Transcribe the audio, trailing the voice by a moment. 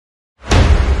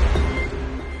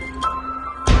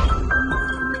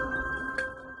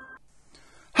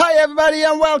everybody,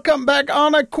 and welcome back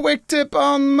on a quick tip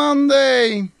on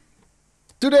Monday.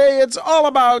 Today it's all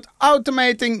about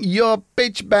automating your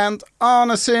pitch bend on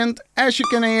a synth. As you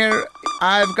can hear,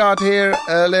 I've got here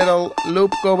a little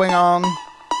loop going on.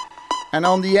 And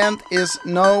on the end is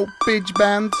no pitch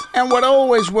bend. And what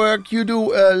always works, you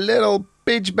do a little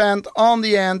pitch bend on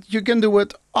the end. You can do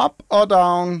it up or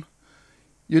down.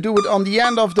 You do it on the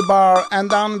end of the bar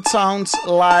and then it sounds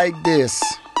like this.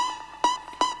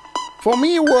 For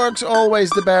me works always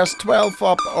the best 12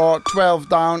 up or 12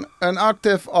 down, an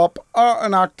octave up or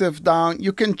an octave down.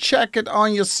 You can check it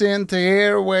on your synth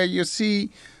here where you see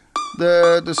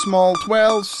the small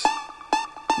 12s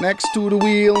next to the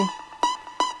wheel.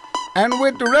 And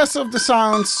with the rest of the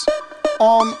sounds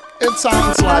on, it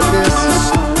sounds like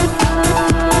this.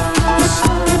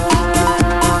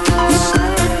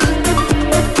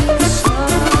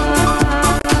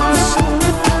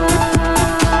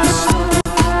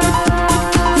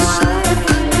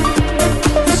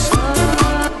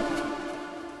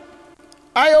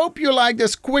 I hope you like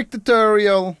this quick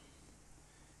tutorial.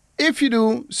 If you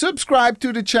do, subscribe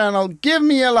to the channel, give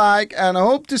me a like, and I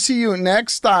hope to see you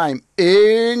next time.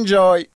 Enjoy!